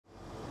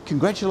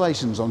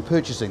Congratulations on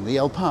purchasing the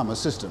Alpamer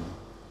system.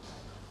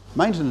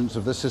 Maintenance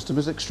of this system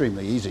is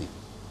extremely easy.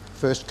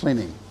 First,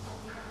 cleaning.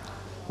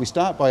 We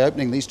start by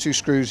opening these two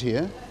screws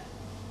here,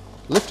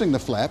 lifting the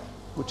flap,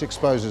 which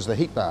exposes the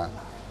heat bar.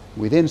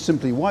 We then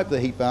simply wipe the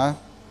heat bar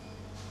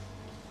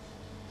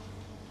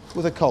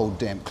with a cold,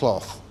 damp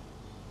cloth.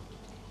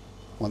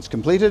 Once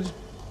completed,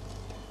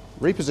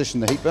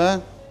 reposition the heat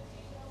bar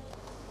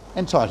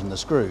and tighten the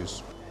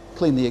screws.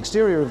 Clean the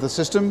exterior of the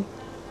system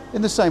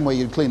in the same way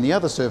you'd clean the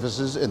other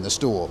surfaces in the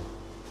store.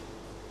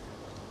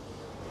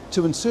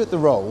 To insert the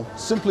roll,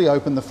 simply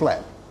open the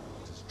flap.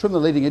 Trim the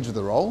leading edge of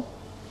the roll,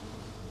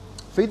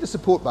 feed the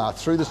support bar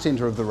through the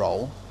centre of the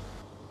roll,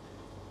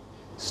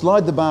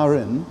 slide the bar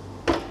in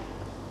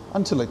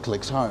until it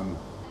clicks home.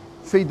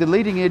 Feed the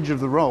leading edge of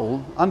the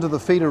roll under the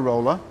feeder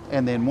roller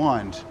and then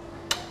wind.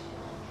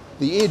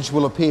 The edge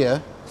will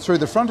appear through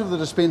the front of the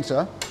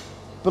dispenser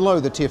below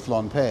the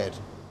Teflon pad.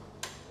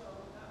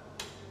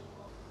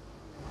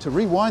 To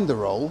rewind the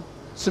roll,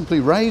 simply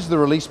raise the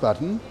release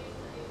button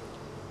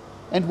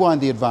and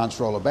wind the advanced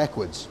roller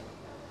backwards.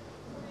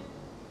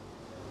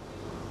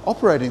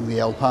 Operating the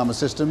Alpamer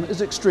system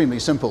is extremely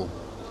simple.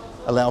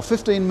 Allow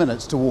 15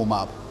 minutes to warm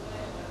up.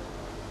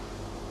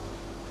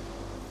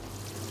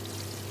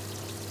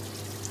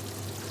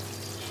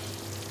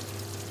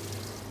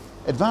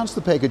 Advance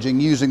the packaging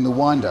using the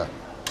winder.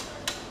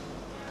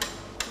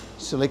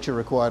 Select your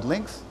required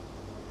length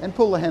and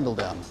pull the handle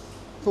down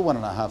for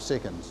 1.5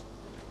 seconds.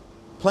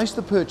 Place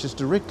the purchase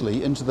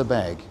directly into the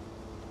bag.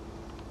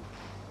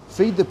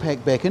 Feed the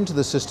pack back into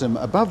the system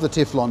above the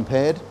Teflon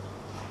pad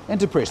and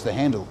depress the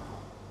handle.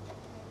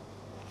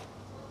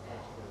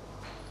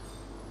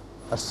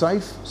 A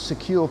safe,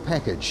 secure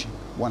package,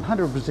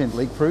 100%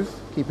 leak-proof,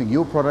 keeping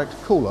your product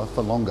cooler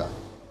for longer.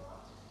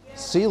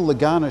 Seal the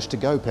garnish to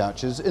go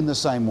pouches in the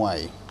same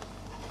way.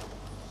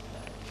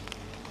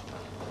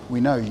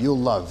 We know you'll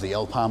love the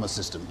Alpamer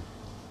system.